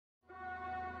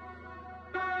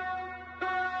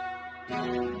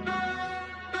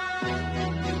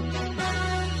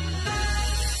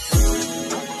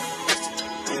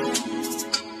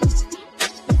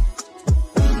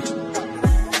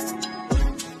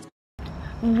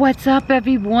What's up,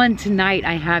 everyone? Tonight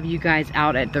I have you guys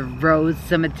out at the Rose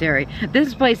Cemetery.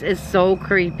 This place is so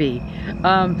creepy.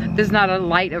 There's not a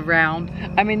light around.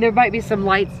 I mean, there might be some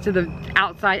lights to the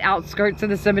outside outskirts of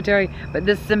the cemetery, but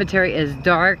this cemetery is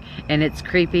dark and it's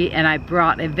creepy. And I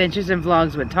brought Adventures and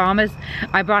Vlogs with Thomas.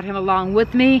 I brought him along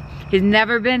with me. He's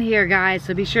never been here, guys,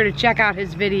 so be sure to check out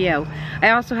his video. I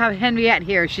also have Henriette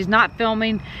here. She's not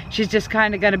filming. She's just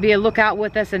kind of going to be a lookout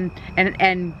with us and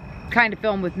kind of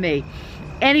film with me.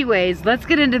 Anyways, let's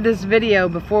get into this video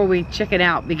before we chicken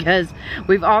out, because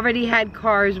we've already had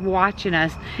cars watching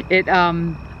us.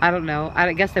 I don't know.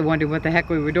 I guess they wondered what the heck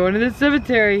we were doing in this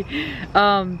cemetery.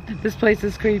 This place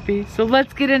is creepy. So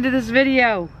let's get into this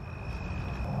video.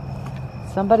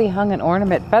 Somebody hung an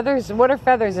ornament. Feathers, what are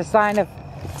feathers? A sign of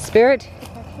spirit?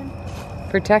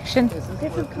 Protection?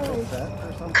 Different colors.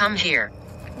 Come here.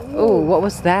 Ooh, what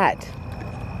was that?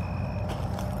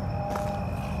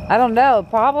 I don't know,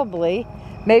 probably.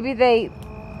 Maybe they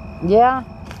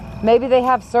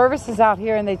have services out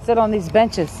here and they sit on these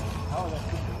benches.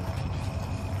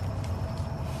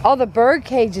 Oh, the bird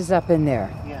cage is up in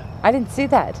there. Yeah. I didn't see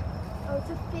that. Oh,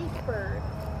 it's a fake bird.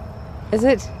 Is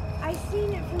it? I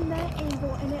seen it from that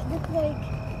angle and it looked like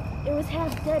it was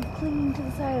half dead clinging to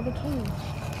the side of the cage.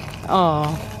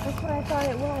 Oh. That's what I thought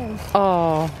it was.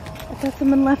 Oh. I thought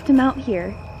someone left him out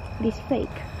here, but he's fake.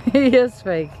 He is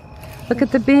fake. Look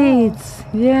at the beads.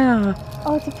 Yeah.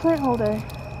 Oh, it's a plant holder.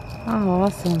 Oh,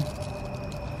 awesome.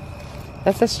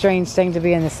 That's a strange thing to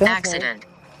be in the cemetery. Accident.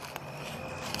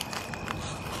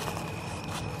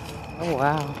 Oh,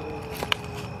 wow.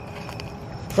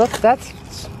 Look, that's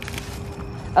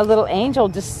a little angel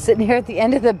just sitting here at the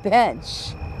end of the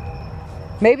bench.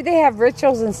 Maybe they have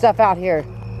rituals and stuff out here.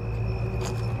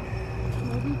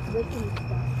 Maybe it's Wiccan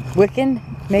stuff. Wiccan?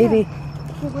 Maybe.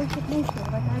 Yeah. They worship nature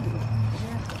like I do.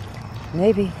 Yeah.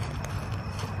 Maybe.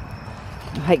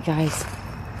 Alright, guys.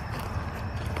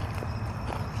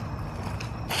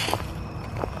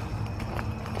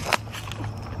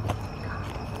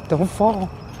 Don't fall.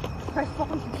 If I fall,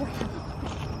 you break.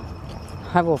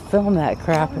 I will film that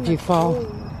crap if you fall.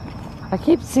 I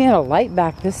keep seeing a light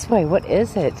back this way. What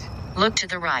is it? Look to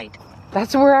the right.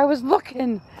 That's where I was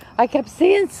looking. I kept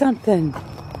seeing something.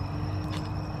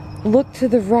 Look to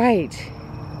the right.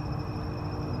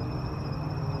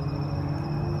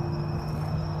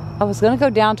 I was going to go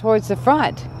down towards the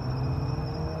front.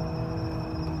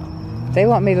 They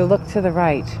want me to look to the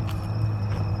right.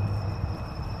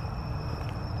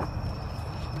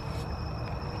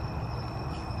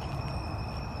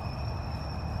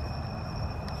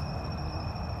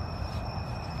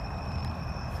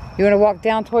 You want to walk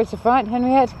down towards the front,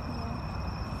 Henriette?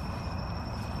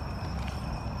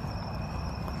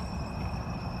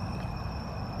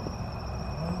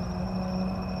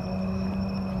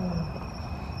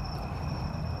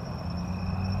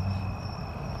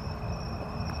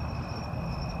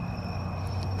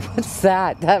 What's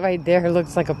that? That right there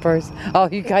looks like a person. Oh,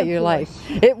 you got your light.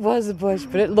 It was a bush,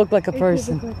 but it looked like a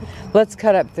person. Let's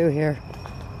cut up through here.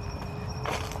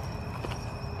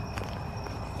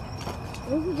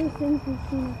 Those are the things we've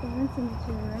seen at the one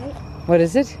cemetery, right? What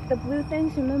is it? The blue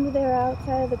things, remember they were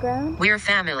outside of the ground? We're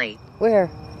family. Where?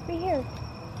 Right here.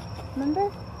 Remember?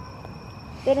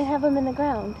 They didn't have them in the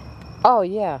ground. Oh,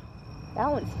 yeah. That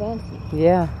one's fancy.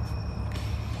 Yeah.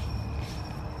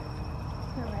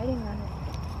 Got writing on it.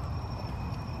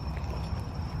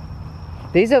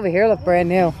 These over here look brand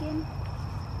new. Chicken?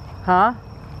 Huh?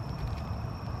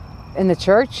 In the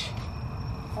church?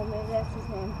 Oh, maybe that's his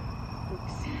name.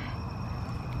 Oops.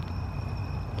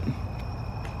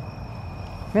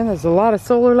 Man, there's a lot of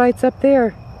solar lights up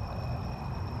there.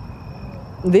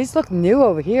 These look new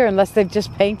over here, unless they've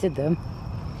just painted them.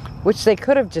 Which they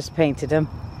could have just painted them.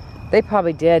 They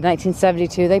probably did.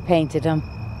 1972, they painted them.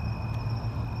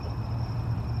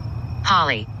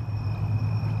 Holly.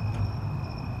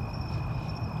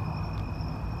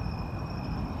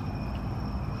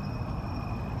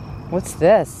 What's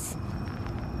this?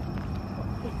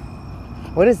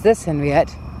 What is this,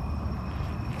 Henriette?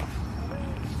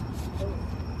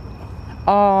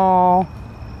 Oh.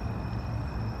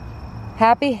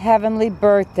 Happy heavenly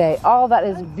birthday. Oh, that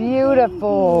is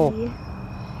beautiful. Baby.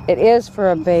 It is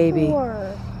for a baby.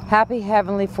 4. Happy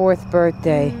heavenly 4th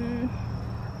birthday.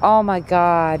 Oh my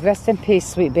God. Rest in peace,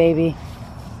 sweet baby.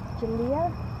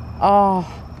 Julia? Oh.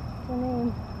 What's her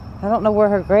name? I don't know where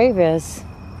her grave is.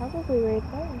 Probably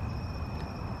right there.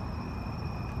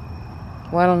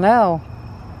 Well, I don't know.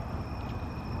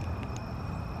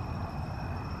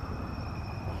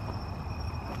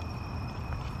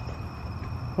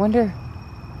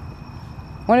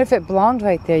 Wonder if it belonged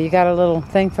right there. You got a little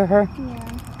thing for her? Yeah.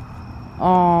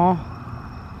 Aww.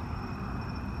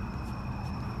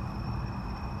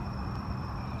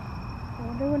 I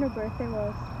wonder when her birthday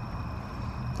was.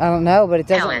 I don't know, but it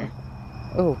doesn't. Helen.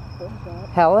 Ooh. What was that?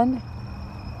 Helen?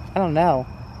 I don't know.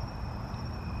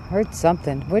 Heard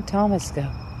something. Where'd Thomas go?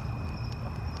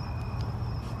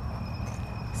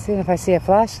 Seeing if I see a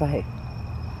flashlight.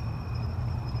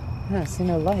 I don't see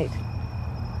no light.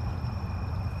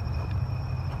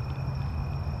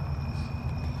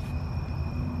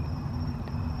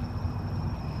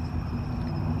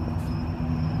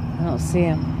 I don't see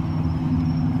him.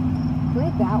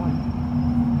 Where'd that one?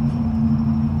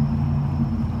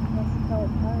 That's how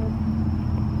it's hard.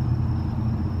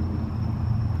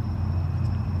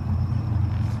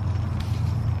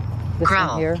 This Growl.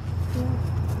 one here?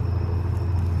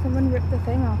 Yeah. Someone ripped the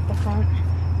thing off the front.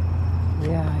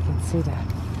 Yeah, I can see that.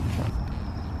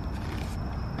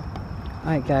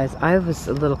 Alright guys, I was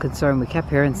a little concerned. We kept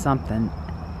hearing something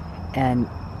and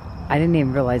I didn't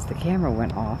even realize the camera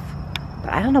went off.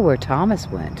 But I don't know where Thomas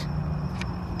went.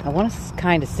 I want to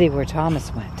kind of see where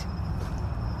Thomas went.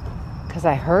 Because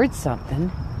I heard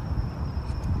something.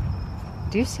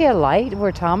 Do you see a light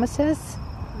where Thomas is?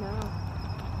 No.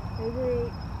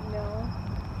 Maybe, no.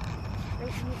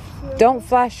 Don't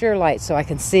flash your light so I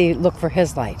can see, look for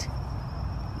his light.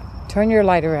 Turn your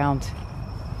light around.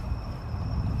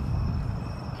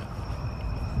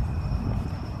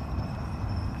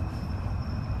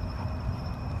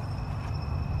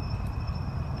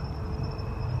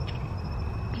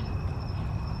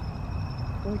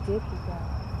 Where did he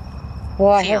go?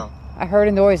 Well, Feel. I heard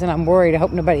a noise and I'm worried. I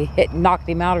hope nobody knocked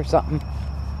him out or something.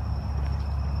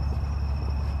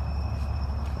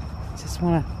 Just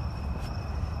want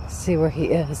to see where he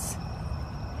is.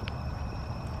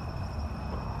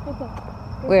 Okay.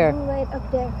 There's Where? a blue light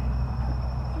up there.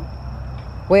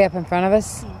 Way up in front of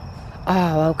us? Yeah.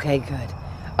 Oh, okay, good.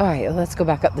 All right, well, let's go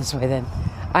back up this way then.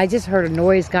 I just heard a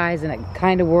noise, guys, and it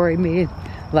kind of worried me.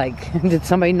 Like, did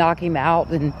somebody knock him out?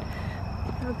 And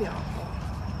That would be awful.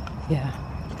 yeah.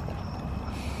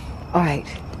 All right.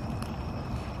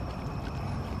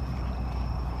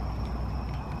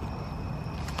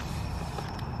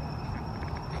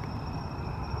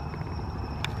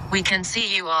 We can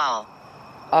see you all.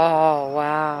 Oh,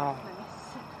 wow.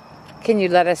 Nice. Can you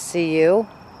let us see you?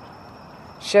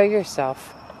 Show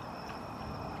yourself.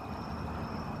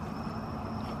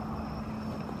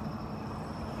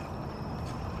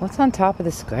 What's on top of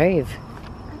this grave?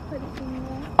 I put it in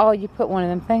there. Oh, you put one of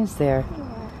them things there Yeah.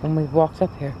 when we walked up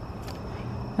here.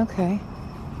 Okay.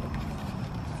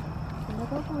 Can I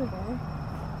go up over there?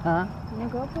 Huh? Can I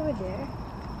go up over there?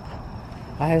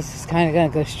 I was just kind of going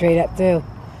to go straight up through.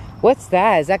 What's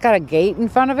that? Has that got a gate in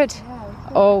front of it? Yeah.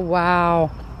 Oh,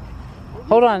 wow.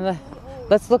 Hold on.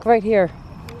 Let's look right here.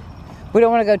 We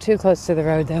don't want to go too close to the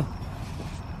road, though.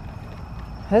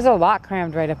 There's a lot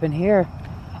crammed right up in here.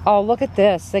 Oh, look at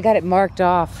this. They got it marked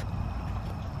off.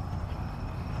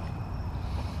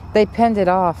 They pinned it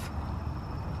off.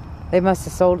 They must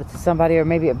have sold it to somebody, or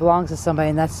maybe it belongs to somebody,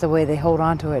 and that's the way they hold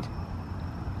on to it.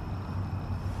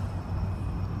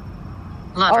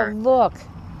 Lover. Oh, look.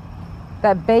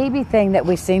 That baby thing that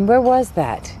we seen, where was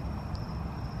that?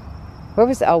 Where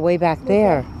was it? Oh, way back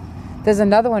there. There's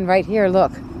another one right here,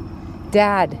 look.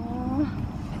 Dad.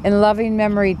 In loving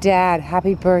memory, Dad.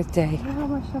 Happy birthday. I wonder how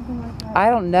much something like that. I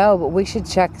don't know, but we should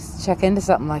check into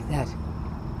something like that.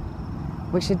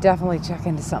 We should definitely check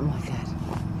into something like that.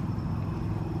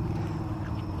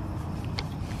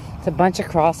 It's a bunch of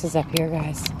crosses up here,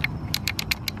 guys.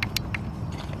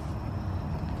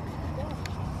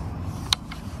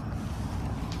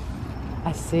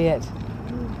 I see it.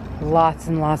 Lots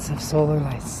and lots of solar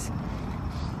lights.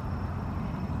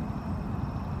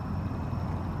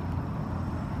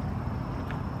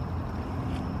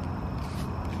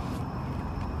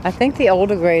 I think the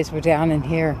older graves were down in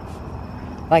here.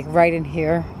 Like right in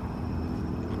here.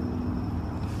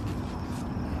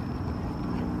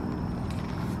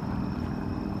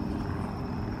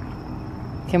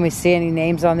 Can we see any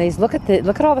names on these? Look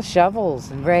at all the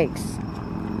shovels and rakes.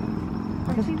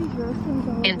 I see these rose things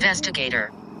all over.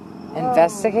 Investigator.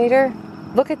 Investigator?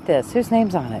 Look at this. Whose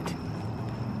name's on it?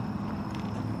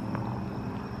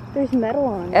 There's metal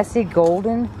on it. S.E.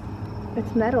 Golden?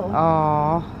 It's metal.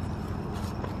 Aww.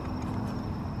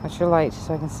 What's your light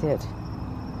so I can see it?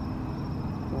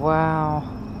 Wow.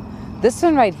 This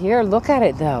one right here, look at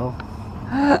it though.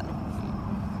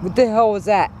 What the hell was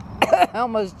that? I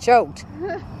almost choked.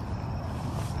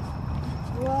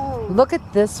 Whoa. Look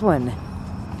at this one.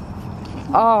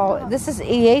 Oh, this is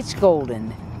E.H.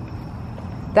 Golden.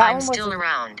 That I'm one was still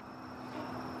around.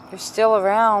 They're still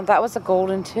around. That was a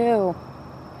golden too.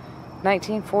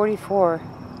 1944.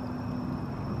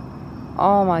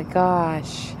 Oh my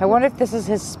gosh. I wonder if this is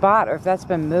his spot or if that's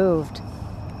been moved.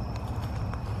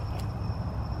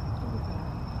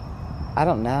 I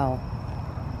don't know.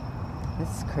 This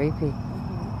is creepy.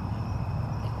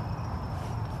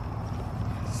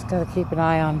 Just gotta keep an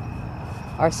eye on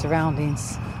our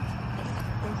surroundings.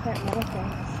 There's that metal thing.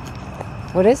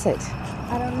 What is it?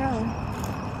 I don't know.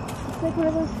 It's like one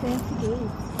of those fancy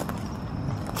gates.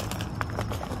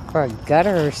 Or a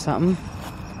gutter or something.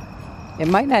 It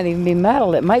might not even be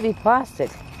metal. It might be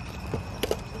plastic.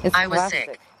 It's I was plastic.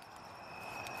 sick.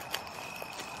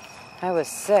 I was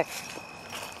sick.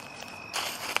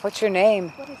 What's your name?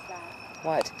 What is that?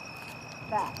 What?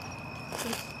 That.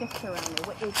 Some sticks around it.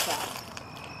 What is that?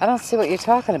 I don't see what you're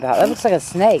talking about. That looks like a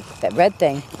snake. That red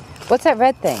thing. What's that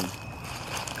red thing?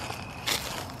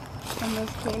 From those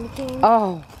candy canes?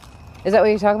 Oh. Is that what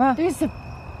you're talking about?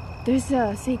 There's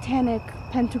a satanic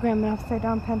pentagram, an upside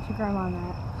down pentagram on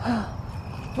that.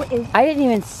 What is I didn't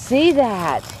even see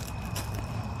that.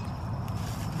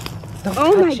 Don't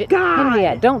Oh touch my it. God.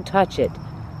 Henriette, don't touch it.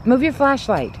 Move your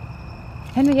flashlight.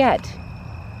 Henriette,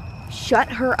 Shut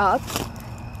her up.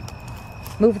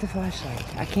 move the flashlight.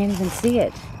 I can't even see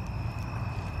it.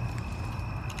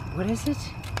 What is it?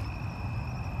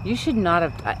 You should not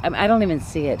have... I don't even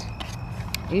see it.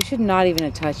 You should not even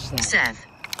have touched that. Seth.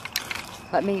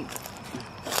 Let me...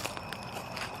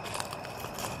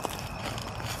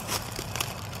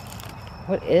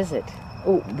 What is it?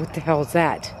 Oh, what the hell is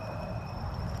that?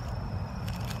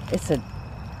 It's a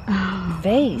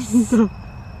vase.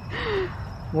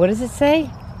 What does it say?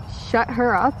 Shut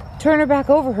her up. Turn her back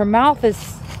over. Her mouth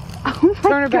is... Oh my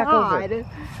Turn her back over. God.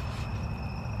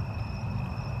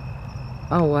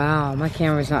 Oh, wow. My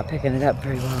camera's not picking it up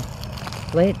very well.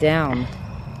 Lay it down.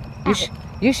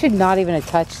 You should not even have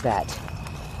touched that.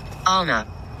 Alna.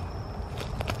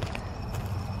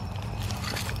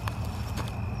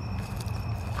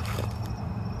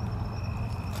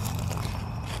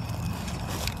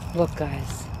 Look,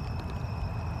 guys.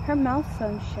 Her mouth's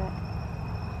sewn shut.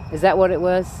 Is that what it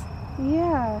was?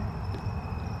 Yeah.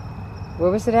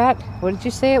 Where was it at? What did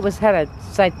you say it was? Had a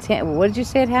what did you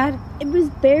say it had? It was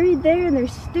buried there and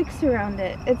there's sticks around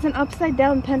it. It's an upside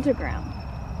down pentagram.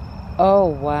 Oh,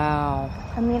 wow.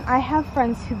 I mean, I have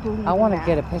friends who believe I want in to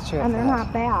that, get a picture of and that. they're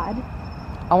not bad.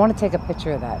 I want to take a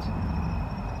picture of that.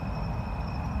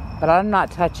 But I'm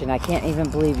not touching. I can't even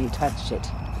believe you touched it.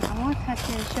 I want to touch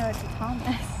it and show it to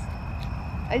Thomas.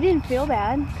 I didn't feel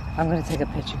bad. I'm going to take a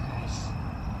picture, guys.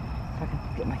 If I can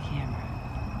get my camera.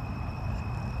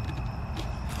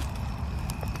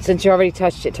 Since you already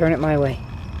touched it, turn it my way.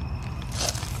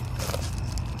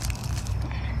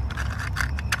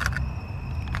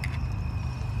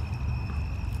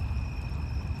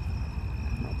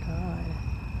 Oh my God.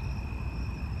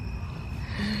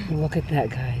 Look at that,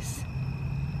 guys.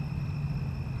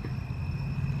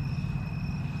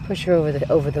 Push her over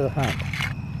the hump.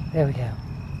 There we go.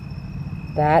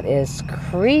 That is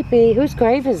creepy. Whose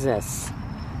grave is this?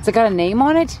 Has it got a name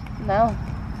on it? No.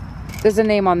 There's a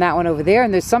name on that one over there,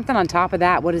 and there's something on top of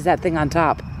that. What is that thing on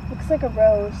top? Looks like a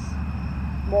rose.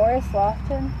 Morris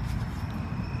Lofton.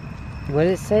 What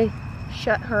did it say?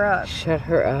 Shut her up. Shut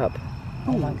her up.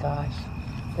 Oh my gosh.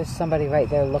 There's somebody right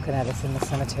there looking at us in the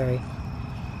cemetery.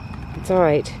 It's all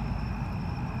right.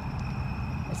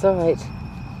 It's all right.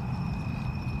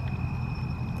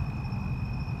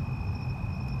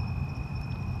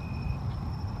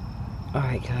 All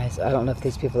right, guys. I don't know if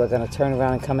these people are going to turn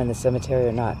around and come in the cemetery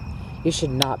or not. You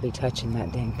should not be touching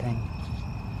that dang thing.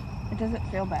 It doesn't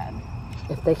feel bad.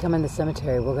 If they come in the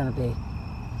cemetery, we're going to be...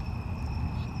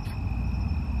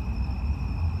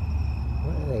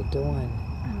 What are they doing?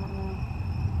 I don't know.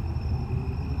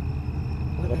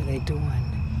 What are they doing?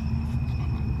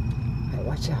 All right,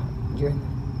 watch out. You're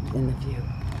in the view.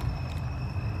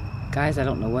 Guys, I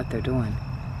don't know what they're doing.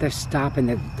 They're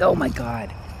stopping. Oh my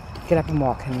God. Get up and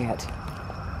walk, Henriette.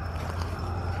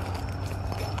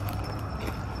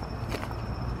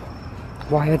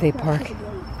 Why are they parked?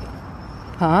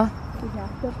 Huh? We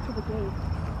backed up to the gate.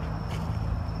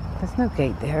 There's no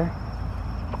gate there.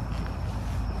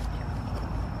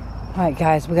 All right,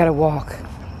 guys, we gotta walk.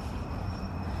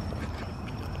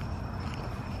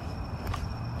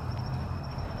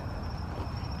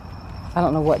 I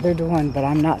don't know what they're doing, but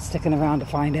I'm not sticking around to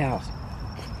find out.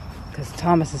 Because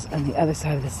Thomas is on the other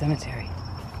side of the cemetery.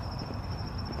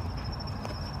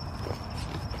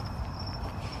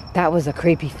 That was a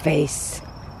creepy face.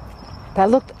 That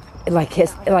looked like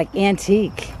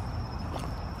antique.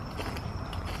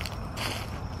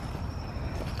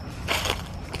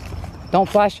 Don't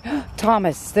flash.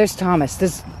 Thomas, there's Thomas.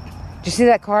 Did you see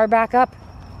that car back up?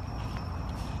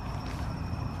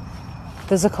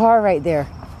 There's a car right there.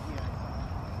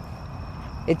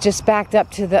 It just backed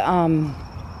up to the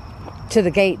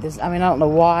gate. I mean, I don't know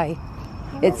why.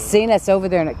 It's seen us over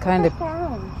there and it kind of...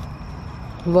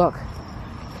 Look.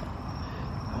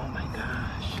 Oh my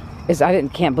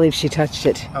gosh. Can't believe she touched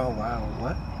it. Oh wow,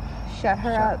 what? Shut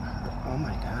her up. Oh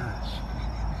my gosh.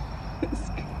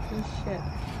 Shit.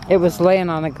 It was laying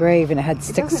on a grave and it had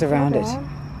sticks around it.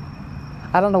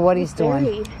 I don't know what he's doing.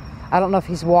 Buried. I don't know if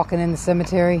he's walking in the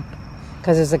cemetery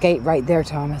because there's a gate right there,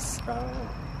 Thomas. Oh.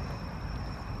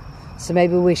 So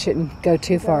maybe we shouldn't go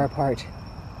too far apart.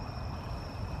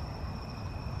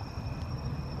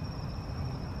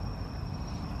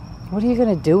 What are you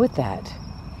going to do with that?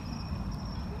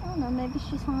 I don't know, maybe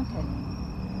she's haunted.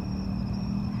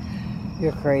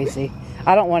 You're crazy.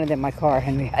 I don't want it in my car,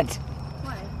 Henriette.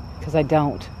 Why? Because I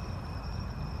don't.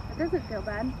 It doesn't feel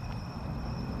bad.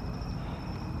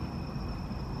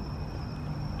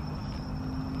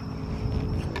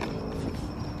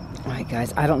 Alright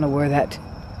guys, I don't know where that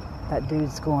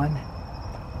dude's going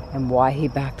and why he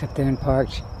backed up there and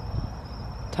parked.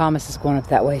 Thomas is going up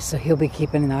that way, so he'll be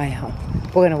keeping an eye out.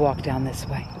 We're going to walk down this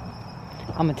way.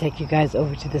 I'm going to take you guys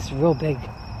over to this real big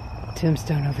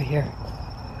tombstone over here.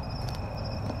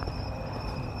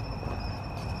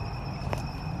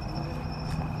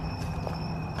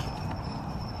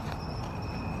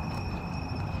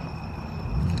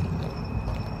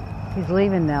 He's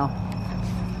leaving now.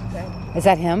 Is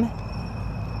that him?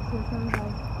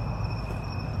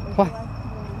 What?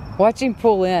 Watch him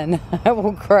pull in.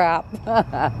 Oh crap.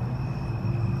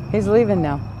 He's leaving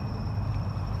now.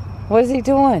 What is he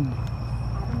doing?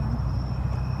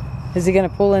 Is he going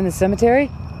to pull in the cemetery?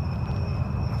 Is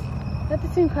that the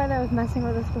same car that was messing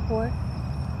with us before?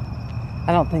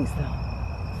 I don't think so.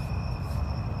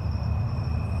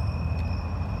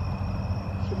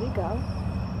 Should we go?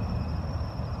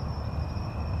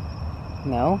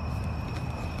 No.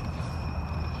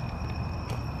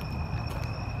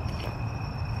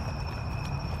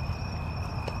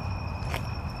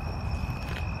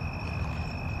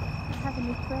 I have a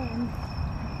new friend.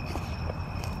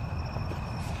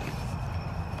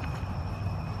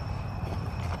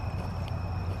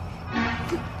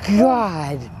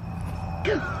 God.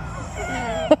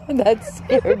 That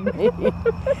scared me.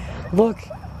 Look,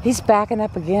 he's backing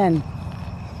up again.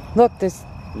 Look, this.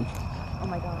 Oh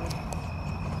my god.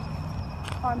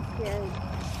 Oh, I'm scared.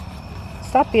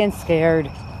 Stop being scared.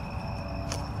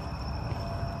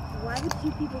 Why would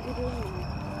two people be doing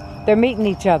that? They're meeting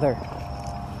each other.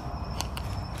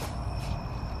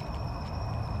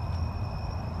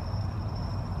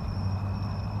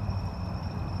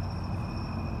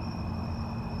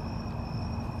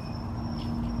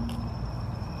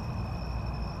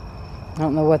 I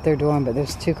don't know what they're doing, but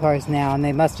there's two cars now, and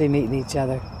they must be meeting each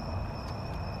other.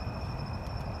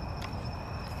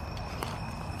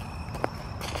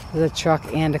 There's a truck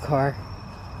and a car.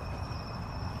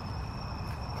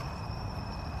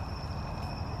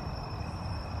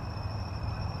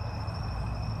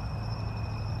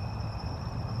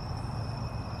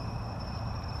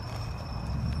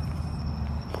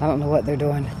 I don't know what they're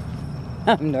doing.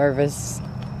 I'm nervous.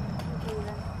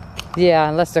 Yeah,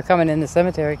 unless they're coming in the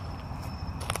cemetery.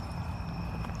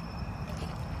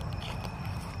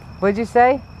 What'd you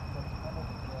say?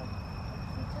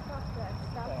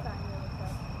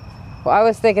 Well, I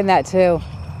was thinking that too.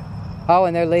 Oh,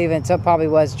 and they're leaving, so it probably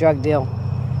was a drug deal.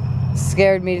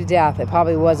 Scared me to death. It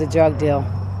probably was a drug deal.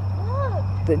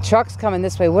 Look! The truck's coming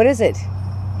this way. What is it?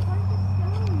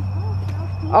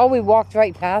 Oh, we walked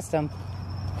right past them.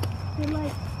 They're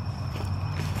like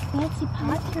fancy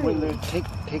pottery. Wait,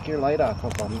 take your light off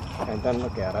of them and then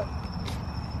look at it.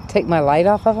 Take my light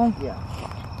off of them? Yeah.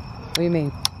 What do you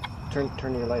mean?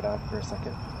 Turn your light off for a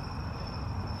second.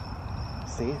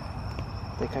 See?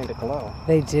 They kind of glow.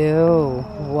 They do.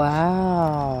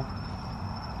 Wow.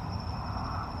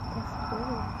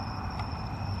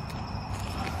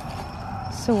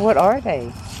 So what are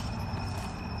they?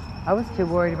 I was too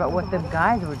worried about what them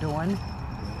guys were doing.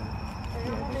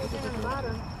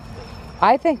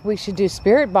 I think we should do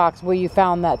Spirit Box where you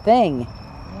found that thing.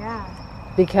 Yeah.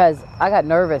 Because I got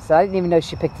nervous. I didn't even know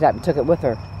she picked it up and took it with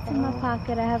her. In my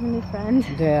pocket, I have a new friend.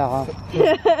 Yeah.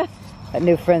 That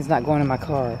new friend's not going in my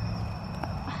car.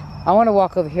 I want to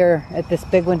walk over here at this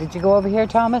big one. Did you go over here,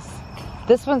 Thomas?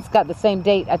 This one's got the same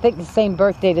date. I think the same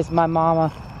birth date as my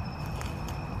mama.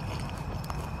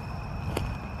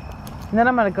 And then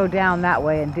I'm going to go down that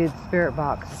way and do the Spirit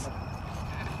Box.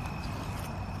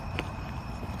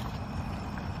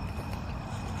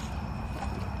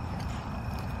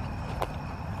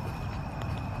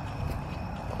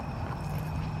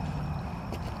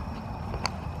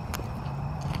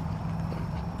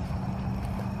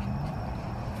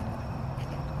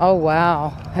 Oh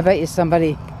wow. I bet you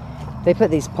somebody, they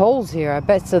put these poles here. I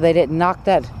bet so they didn't knock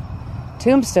that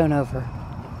tombstone over.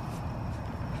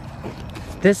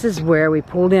 This is where we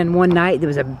pulled in one night. There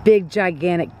was a big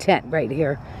gigantic tent right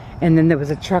here. And then there was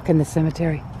a truck in the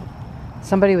cemetery.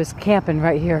 Somebody was camping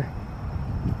right here.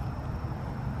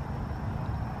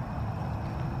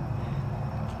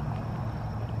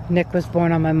 Nick was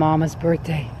born on my mama's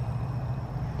birthday.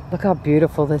 Look how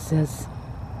beautiful this is.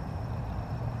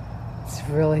 It's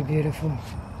really beautiful.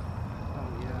 Oh,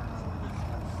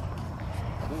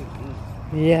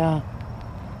 yeah. Yeah.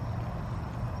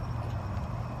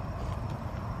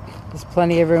 There's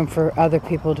plenty of room for other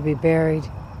people to be buried.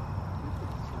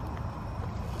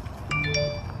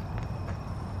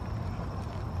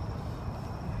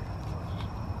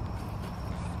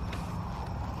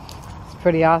 It's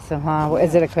pretty awesome, huh?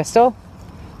 Is it a crystal?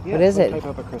 Yeah, What is some it? type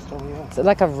of a crystal, yeah. Is it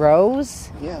like a rose?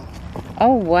 Yeah.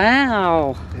 Oh,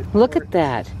 wow. Look at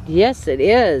that. Yes, it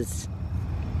is.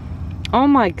 Oh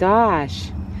my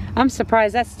gosh. I'm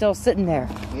surprised that's still sitting there.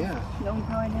 Yeah. No one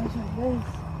probably knows what it is.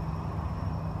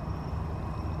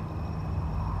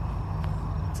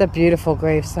 It's a beautiful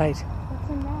grave site. What's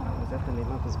in that? Is that the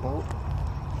name of his boat?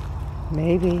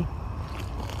 Maybe.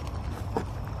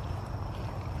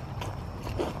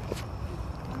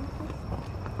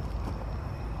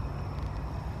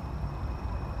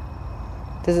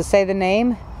 Does it say the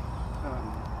name?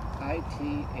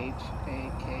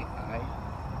 I-T-H-A-K-I.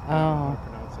 Oh. How to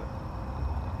pronounce it?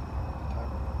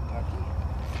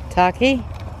 Taki? Taki?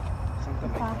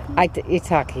 Something like that.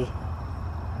 Itaki.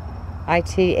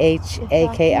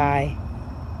 I-T-H-A-K-I.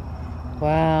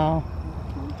 Wow.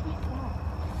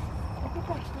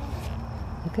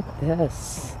 Look at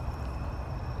this.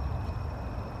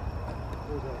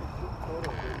 There's a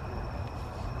photo here.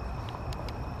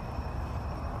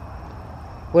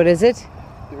 What is it?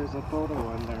 There's a photo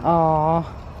on there. Aww.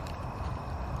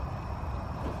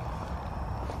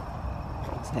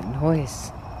 What's that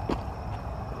noise?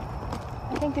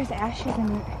 I think there's ashes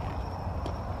in it.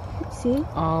 See?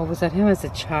 Oh, was that him as a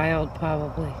child,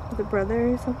 probably? The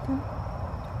brother or something?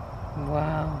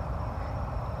 Wow.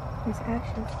 There's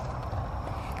ashes.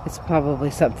 It's probably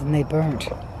something they burnt.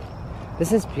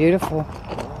 This is beautiful.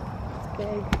 It's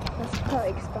big. That's probably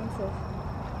expensive.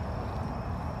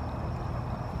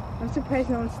 I'm surprised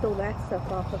no one stole that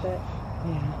stuff off of it.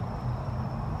 Yeah.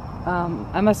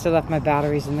 I must have left my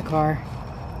batteries in the car.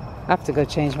 I have to go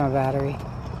change my battery.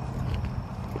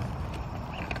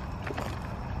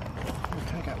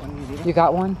 I got one. You need it? You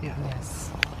got one? Yeah. Yes.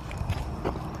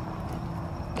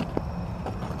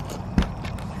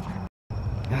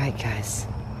 Alright, guys.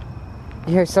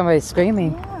 You hear somebody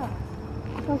screaming. Yeah.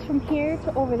 It goes from here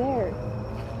to over there.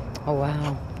 Oh,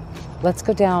 wow. Let's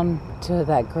go down to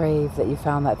that grave that you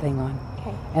found that thing on.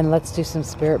 Okay. And let's do some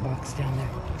spirit box down there.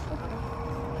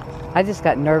 I just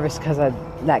got nervous because of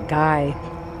that guy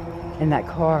in that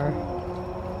car.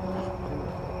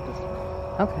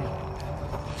 Okay.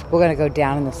 We're going to go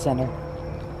down in the center.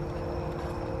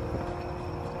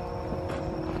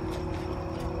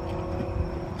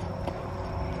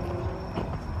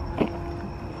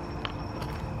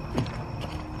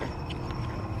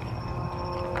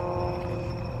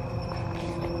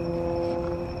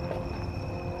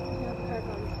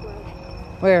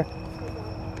 Where?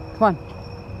 Come on.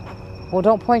 Well,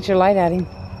 don't point your light at him.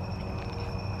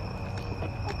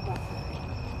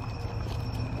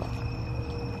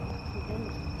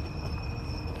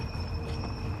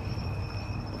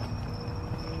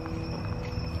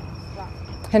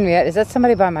 Henriette, is that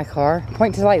somebody by my car?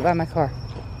 Point to the light by my car.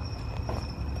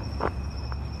 I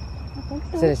think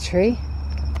so. Is it a tree?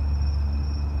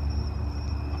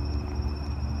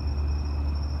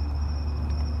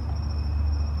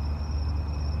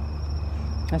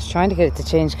 I was trying to get it to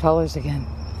change colors again.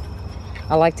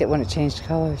 I liked it when it changed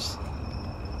colors.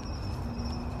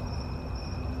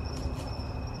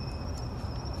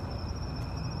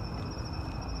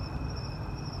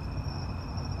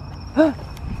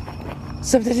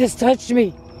 Something just touched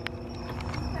me.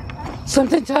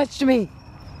 Something touched me.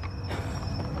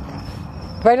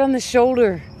 Right on the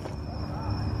shoulder.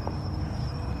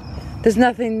 There's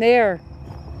nothing there.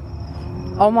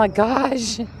 Oh my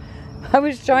gosh. I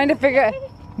was trying to figure out.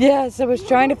 Yes, I was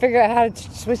trying to figure out how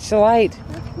to switch the light.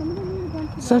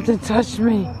 Something touched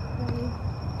me.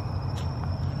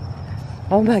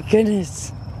 Oh my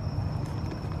goodness.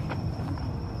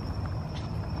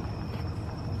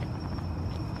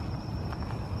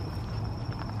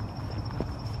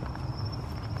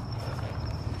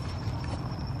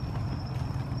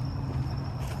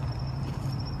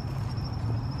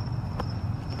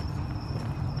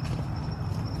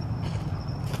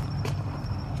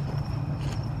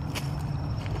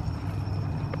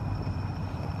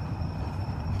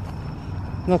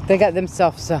 Look, they got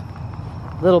themselves a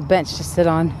little bench to sit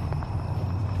on.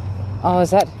 Oh, is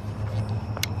that?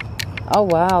 Oh,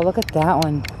 wow. Look at that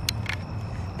one.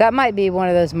 That might be one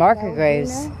of those marker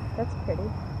graves. That's pretty.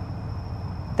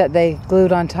 That they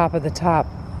glued on top of the top.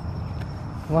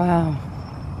 Wow.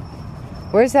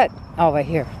 Where's that? Oh, right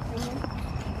here.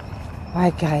 All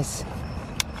right, guys.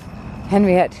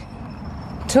 Henriette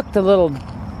took the little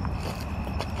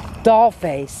doll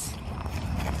face.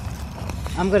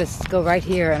 I'm going to go right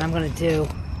here and I'm going to do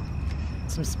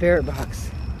some spirit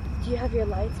box. Do you have your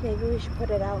lights? Maybe we should put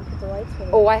it out and put the lights in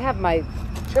it. Oh, I have my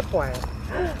tripwire.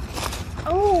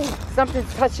 Oh!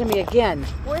 Something's touching me again.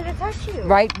 Where did it touch you?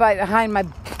 Right behind my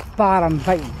bottom,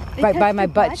 right by my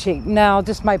butt cheek. No,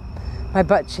 just my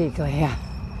butt cheek. Oh, yeah.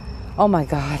 Oh my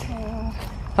God. Oh.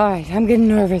 All right, I'm getting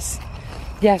nervous.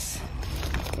 Yes.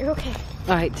 You're okay.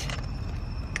 All right.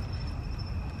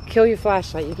 Kill your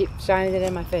flashlight. You keep shining it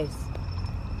in my face.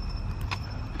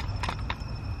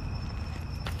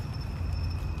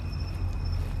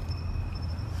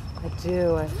 I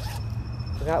do. I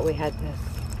forgot we had this.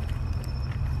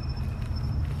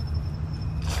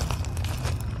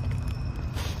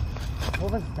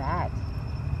 What was that?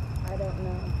 I don't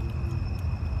know.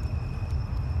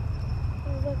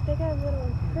 Oh, look, they got a little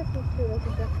Christmas tree they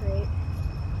can decorate.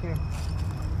 Here,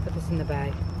 put this in the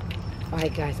bag. All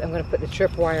right, guys, I'm gonna put the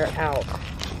tripwire out.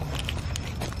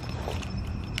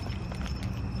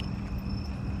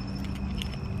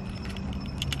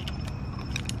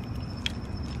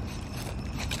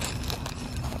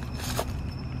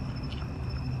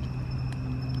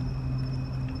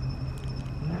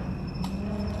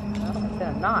 Oh, it's in a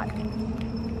knot. Come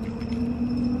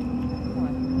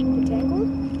on. You tangled?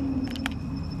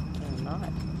 It's in a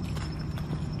knot.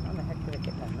 How the heck did it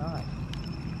get in a knot?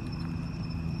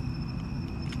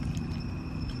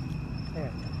 There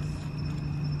it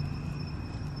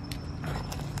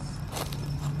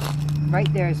is.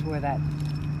 Right there is where that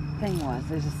thing was.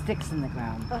 There's a sticks in the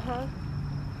ground. Uh-huh.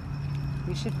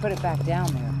 You should put it back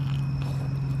down there.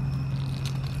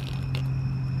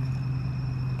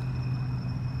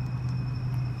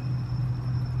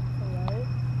 Alright.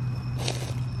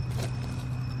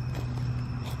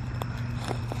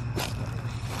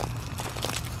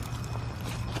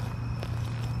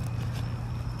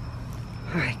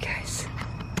 Alright, guys.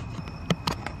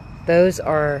 Those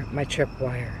are my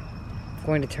tripwire. I'm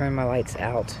going to turn my lights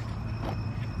out.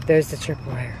 There's the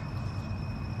tripwire.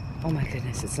 Oh my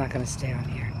goodness, it's not going to stay on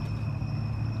here.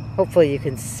 Hopefully you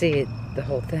can see it, the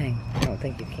whole thing. I don't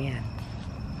think you can.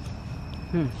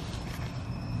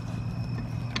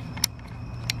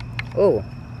 Oh.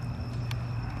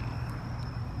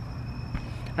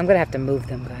 I'm going to have to move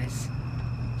them, guys.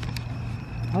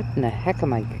 What in the heck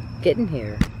am I getting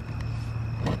here?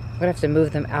 I'm going to have to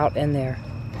move them out in there.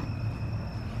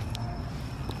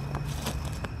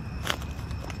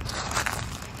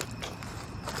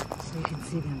 So you can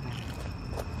see them better.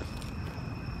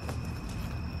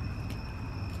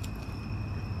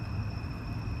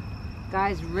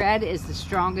 Guys, red is the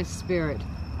strongest spirit.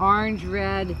 Orange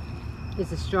red is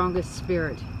the strongest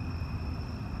spirit.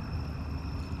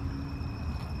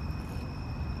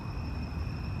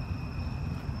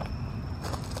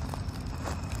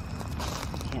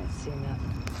 I can't see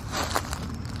nothing.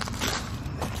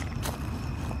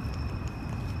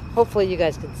 Hopefully you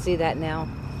guys can see that now.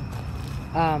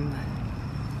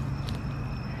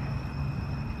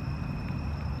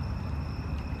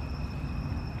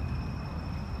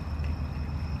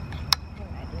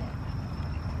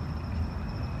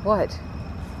 What?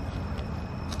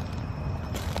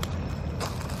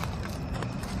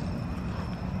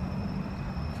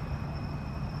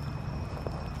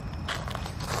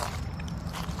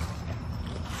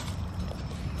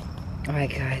 All right,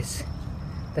 guys,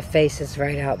 the face is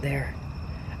right out there.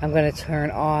 I'm going to turn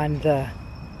on the...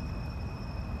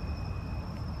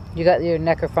 You got your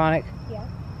necrophonic? Yeah.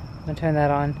 I'm going to turn that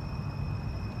on.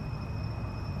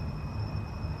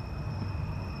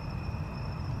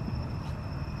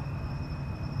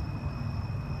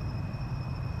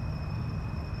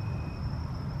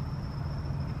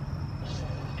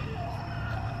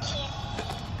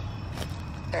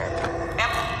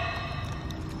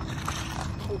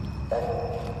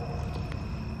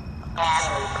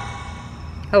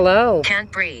 Hello.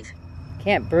 Can't breathe.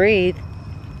 Can't breathe.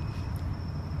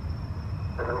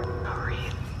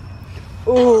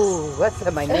 Ooh, what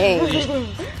said my name?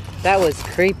 That was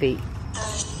creepy.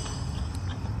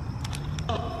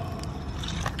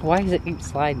 Why does it keep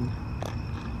sliding?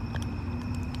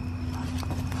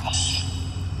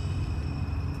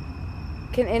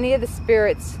 Can any of the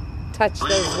spirits touch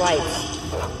those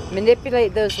lights?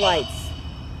 Manipulate those lights.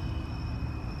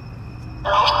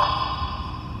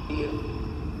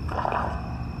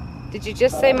 Did you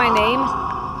just say my name?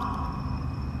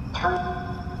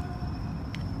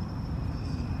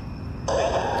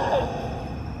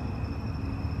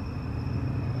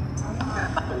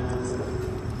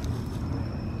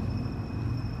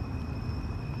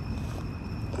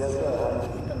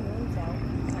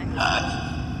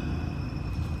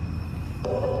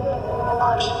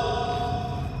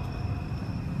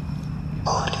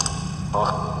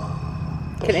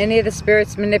 Can any of the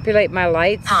spirits manipulate my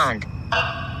lights? Pond.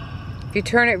 If you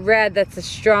turn it red, that's the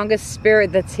strongest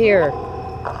spirit that's here.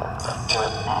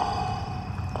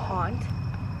 Haunt.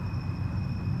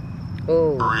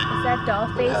 Oh. Is that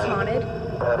doll face haunted?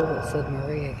 Oh, it said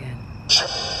Marie again.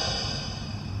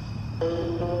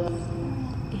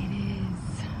 It is.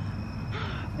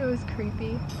 It was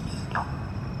creepy.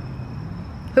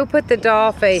 Who put the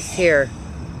doll face here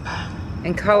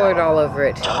and colored all over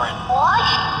it?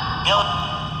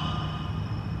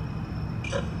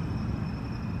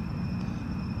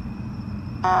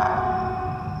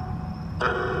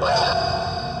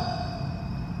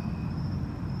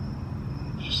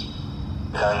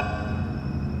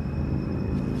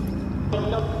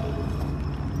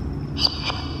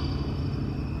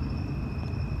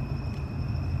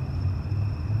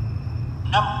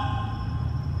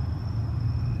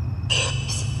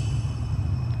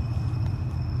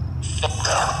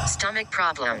 Stomach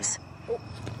problems.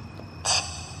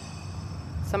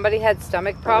 Somebody had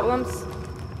stomach problems?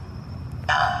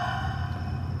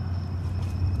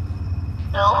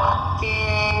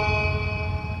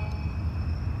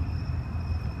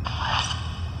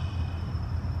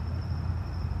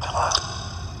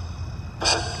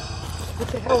 What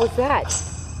the hell was that?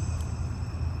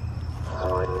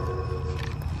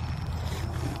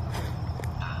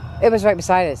 It was right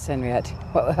beside us, Henriette.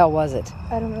 What the hell was it?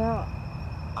 I don't know.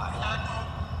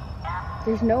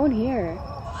 There's no one here.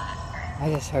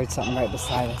 I just heard something right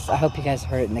beside us. I hope you guys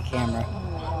heard it in the camera.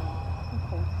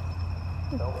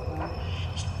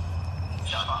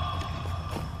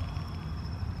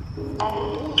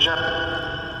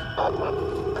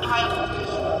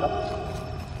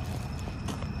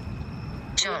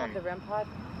 John. The REM pod?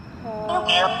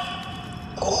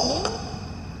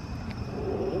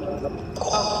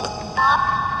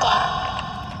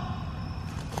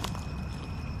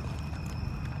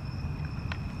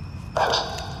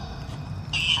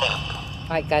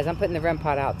 Alright guys, I'm putting the REM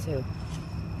pod out too.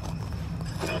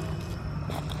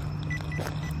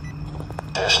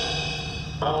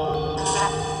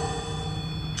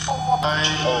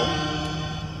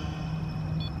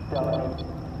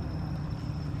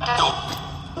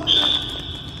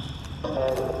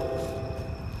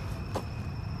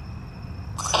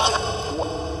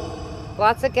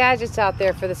 Lots of gadgets out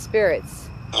there for the spirits.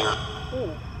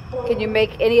 Can you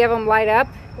make any of them light up?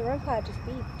 The REM pod just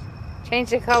beeped.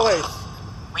 Change the colors.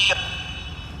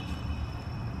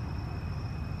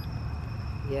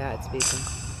 Yeah, it's beeping.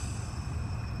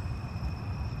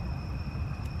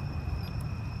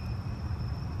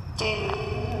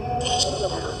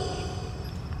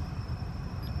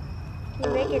 Can you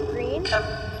make it green?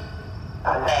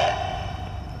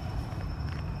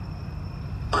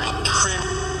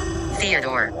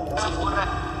 Theodore.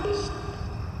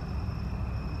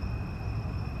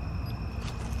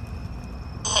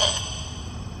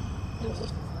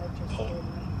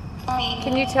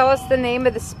 Can you tell us the name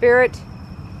of the spirit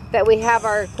that we have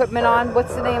our equipment on?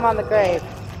 What's the name on the grave?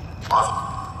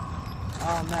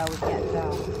 Oh no, we can't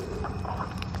tell.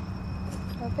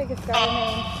 I don't think it's got a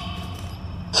name.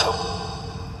 Nope.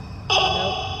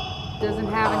 Doesn't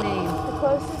have a name. The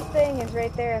closest thing is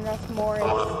right there, and that's Morris.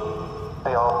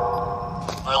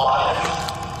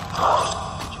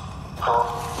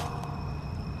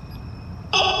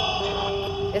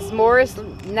 Is Morris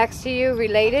next to you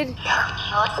related? Look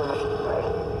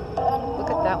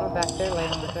at that one back there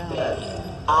laying on the ground.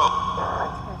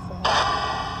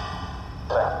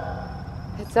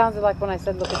 It sounded like when I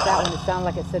said look at that one, it sounded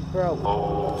like it said broke.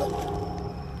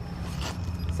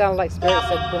 It sounded like Spirit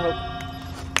said broke.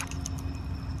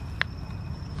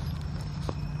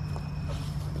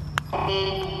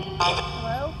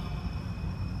 Hello?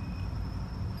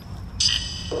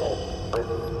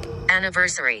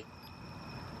 Anniversary.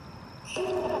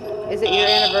 Is it your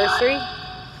anniversary?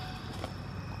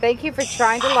 Thank you for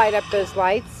trying to light up those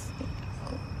lights.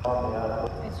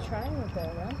 It's trying with the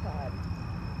REM pod.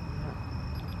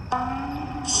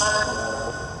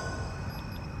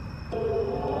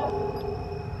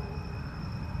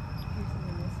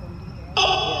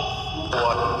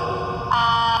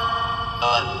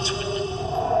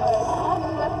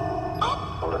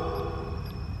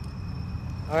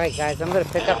 Alright guys, I'm going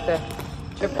to pick up the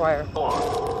tripwire. It's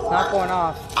not going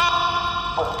off.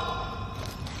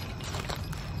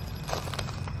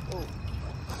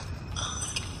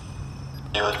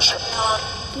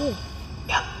 Ooh.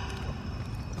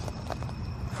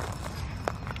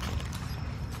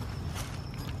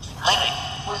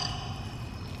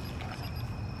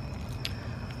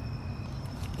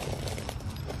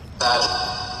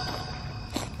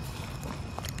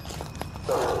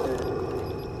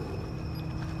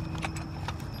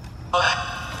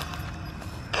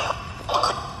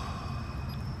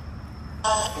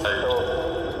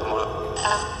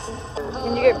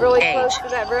 Can you get really close to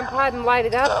that REM pod and light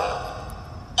it up?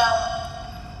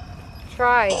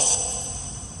 Try.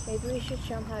 Maybe we should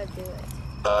show them how to do it.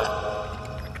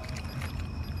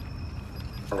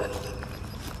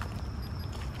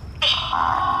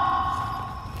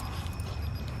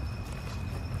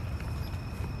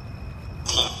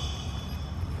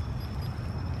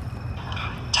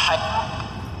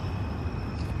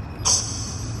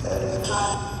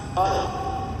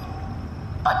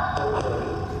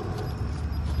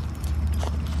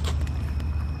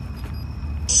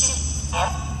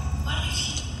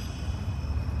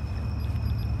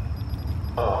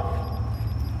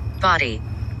 Body.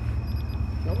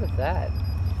 What was that?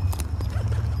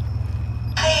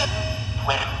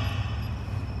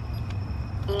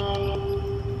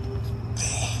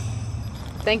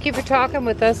 Thank you for talking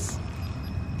with us.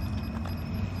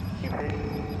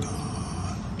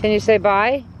 Can you say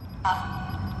bye?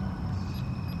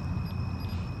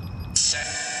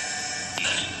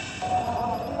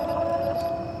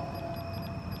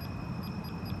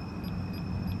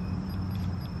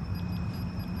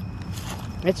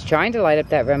 It's trying to light up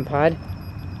that REM pod.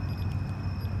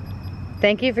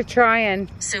 Thank you for trying.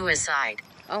 Suicide.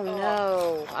 Oh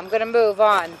no, I'm gonna move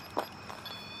on.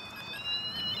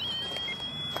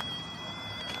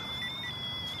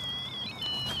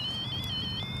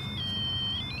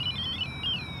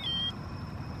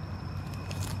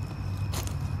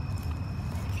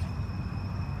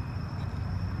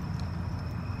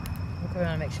 Look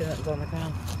around and make sure nothing's on the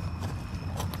ground.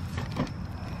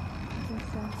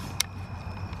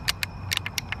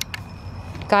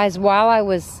 Guys, while I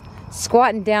was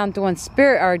squatting down doing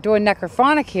doing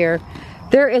necrophonic here,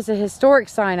 there is a historic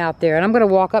sign out there, and I'm gonna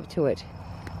walk up to it.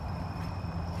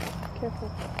 Careful.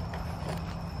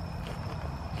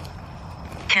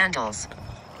 Candles.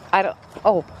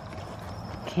 Oh,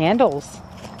 candles.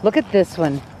 Look at this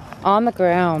one on the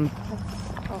ground.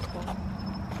 Okay.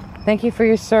 Thank you for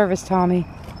your service, Tommy.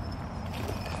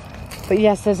 But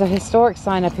yes, there's a historic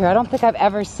sign up here. I don't think I've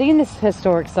ever seen this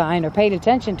historic sign or paid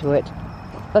attention to it.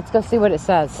 Let's go see what it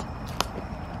says.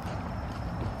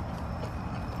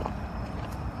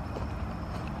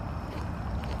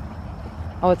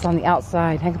 Oh, it's on the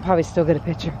outside. I can probably still get a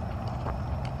picture.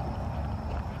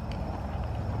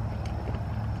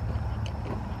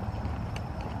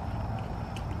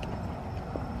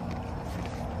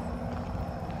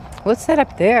 What's that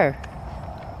up there?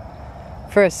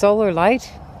 For a solar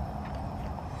light?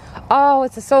 Oh,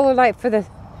 it's a solar light for the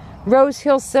Rose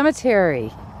Hill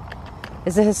Cemetery.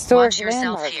 It's a historic Watch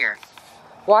yourself landmark. here.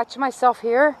 Watch myself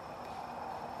here?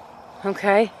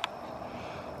 Okay.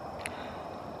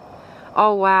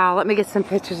 Oh wow, let me get some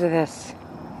pictures of this.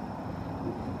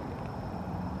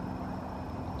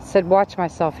 It said watch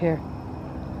myself here.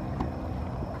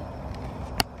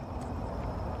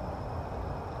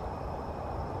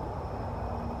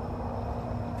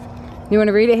 You want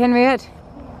to read it, Henriette?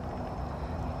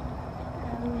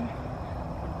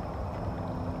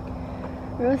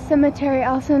 Rose Cemetery,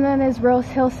 also known as Rose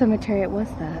Hill Cemetery,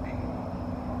 what's that?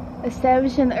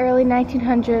 Established in the early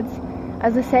 1900s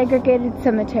as a segregated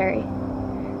cemetery.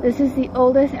 This is the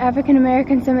oldest African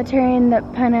American cemetery in the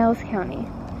Pinellas County.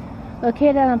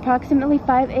 Located on approximately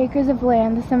 5 acres of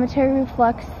land, the cemetery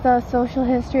reflects the social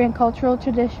history and cultural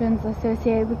traditions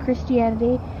associated with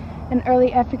Christianity and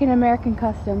early African American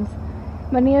customs.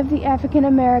 Many of the African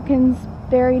Americans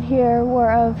buried here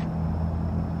were of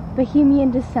Bohemian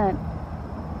descent,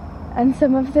 and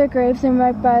some of their graves are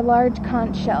marked by large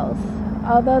conch shells.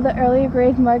 Although the earlier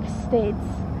grave mark states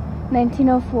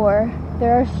 1904,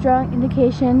 there are strong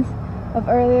indications of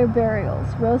earlier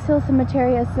burials. Rose Hill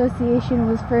Cemetery Association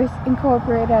was first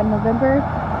incorporated on November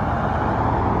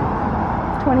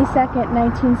 22nd,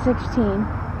 1916,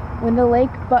 when the Lake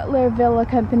Butler Villa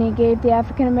Company gave the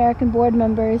African American board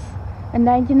members a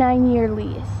 99-year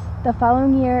lease. The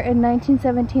following year, in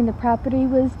 1917, the property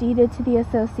was deeded to the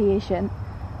association.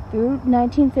 Through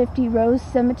 1950, Rose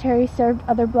Cemetery served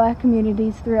other black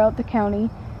communities throughout the county.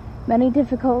 Many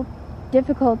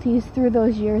difficulties through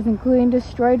those years, including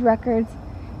destroyed records,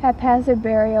 haphazard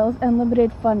burials, and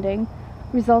limited funding,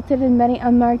 resulted in many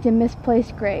unmarked and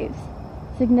misplaced graves.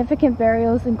 Significant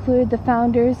burials included the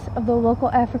founders of the local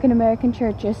African American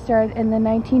churches started in the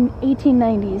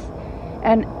 1890s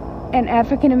and an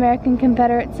African American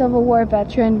Confederate Civil War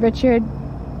veteran, Richard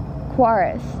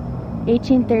Quares,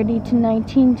 1830 to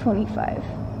 1925.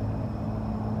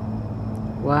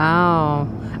 Wow.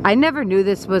 I never knew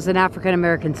this was an African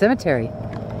American cemetery.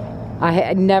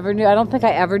 I never knew. I don't think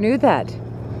I ever knew that.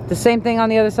 The same thing on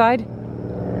the other side?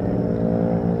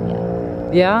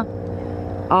 Yeah?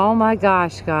 Oh my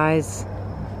gosh, guys.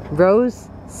 Rose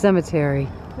Cemetery.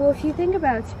 Well, if you think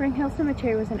about it, Spring Hill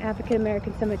Cemetery was an African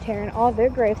American cemetery, and all their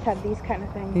graves had these kind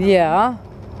of things. Yeah.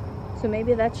 So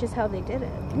maybe that's just how they did it.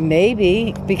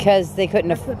 Maybe, because they couldn't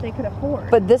That's what they could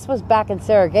afford. But this was back in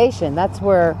segregation. That's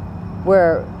where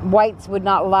whites would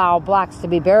not allow blacks to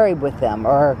be buried with them,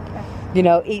 or, you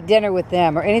know, eat dinner with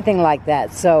them, or anything like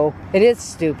that. So it is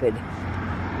stupid.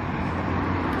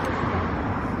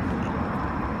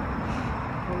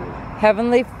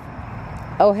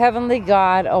 O Heavenly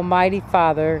God, Almighty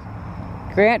Father,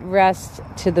 grant rest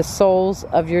to the souls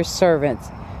of your servants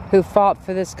who fought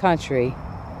for this country.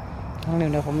 I don't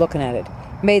even know if I'm looking at it.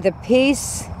 May the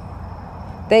peace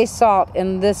they sought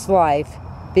in this life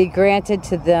be granted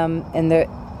to them in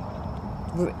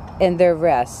their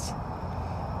rest.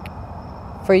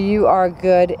 For you are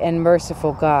good and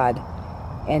merciful God,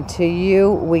 and to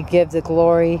you we give the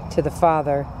glory, to the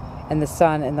Father and the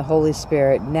Son and the Holy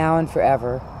Spirit, now and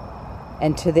forever,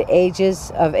 and to the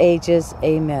ages of ages.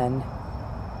 Amen.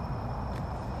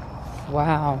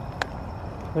 Wow.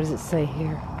 What does it say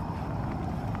here?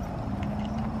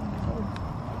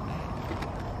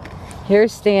 Here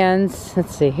stands,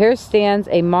 let's see, here stands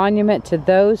a monument to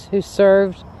those who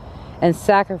served and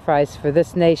sacrificed for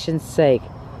this nation's sake.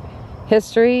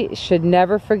 History should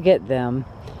never forget them,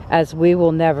 as we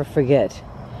will never forget.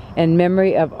 In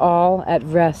memory of all at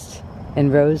rest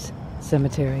in Rose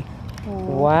Cemetery.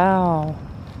 Wow.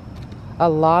 A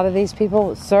lot of these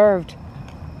people served.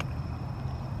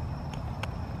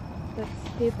 That's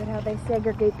stupid how they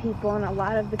segregate people, and a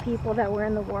lot of the people that were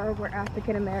in the war were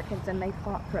African Americans, and they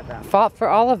fought for them. Fought for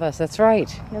all of us, that's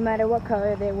right. No matter what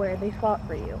color they were, they fought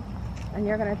for you. And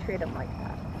you're going to treat them like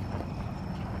that.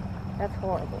 That's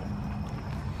horrible.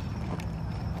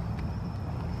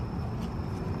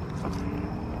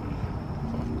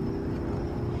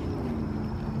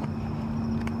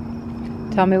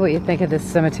 Tell me what you think of this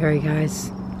cemetery, guys.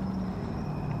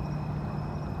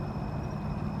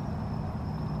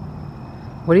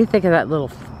 What do you think of that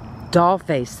little doll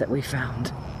face that we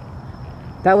found?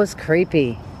 That was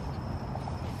creepy.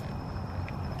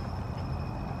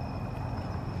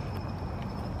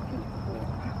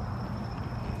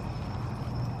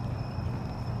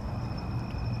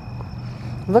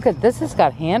 Look at this, it's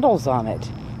got handles on it.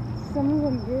 Some of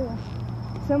them do.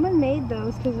 Someone made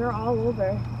those because they're all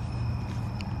over.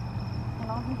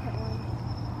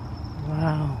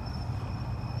 Wow.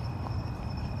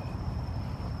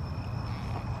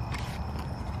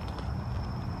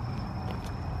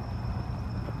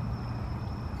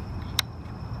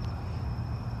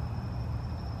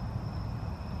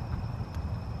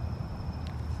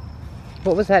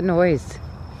 What was that noise?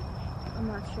 I'm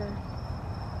not sure.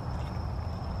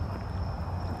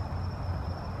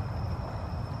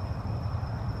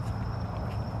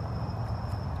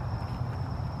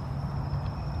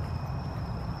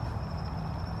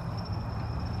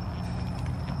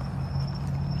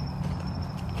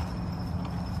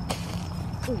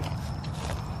 Ooh.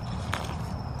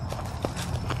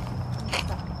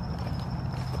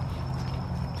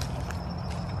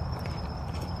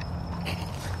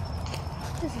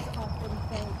 This is awful to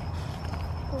think.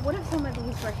 But what if some of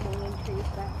these were hanging trees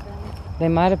back then? They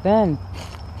might have been.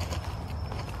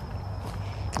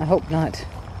 I hope not.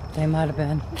 They might have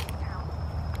been.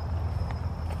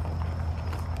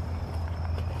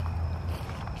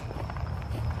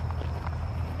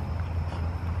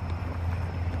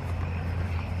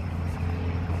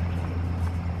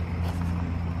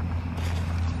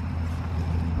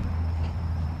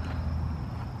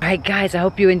 Alright guys, I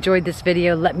hope you enjoyed this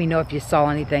video. Let me know if you saw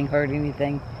anything, heard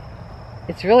anything.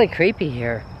 It's really creepy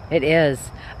here. It is.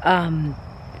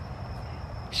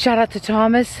 Shout out to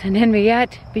Thomas and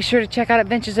Henriette. Be sure to check out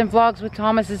Adventures in Vlogs with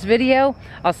Thomas's video.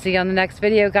 I'll see you on the next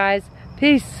video, guys.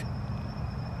 Peace.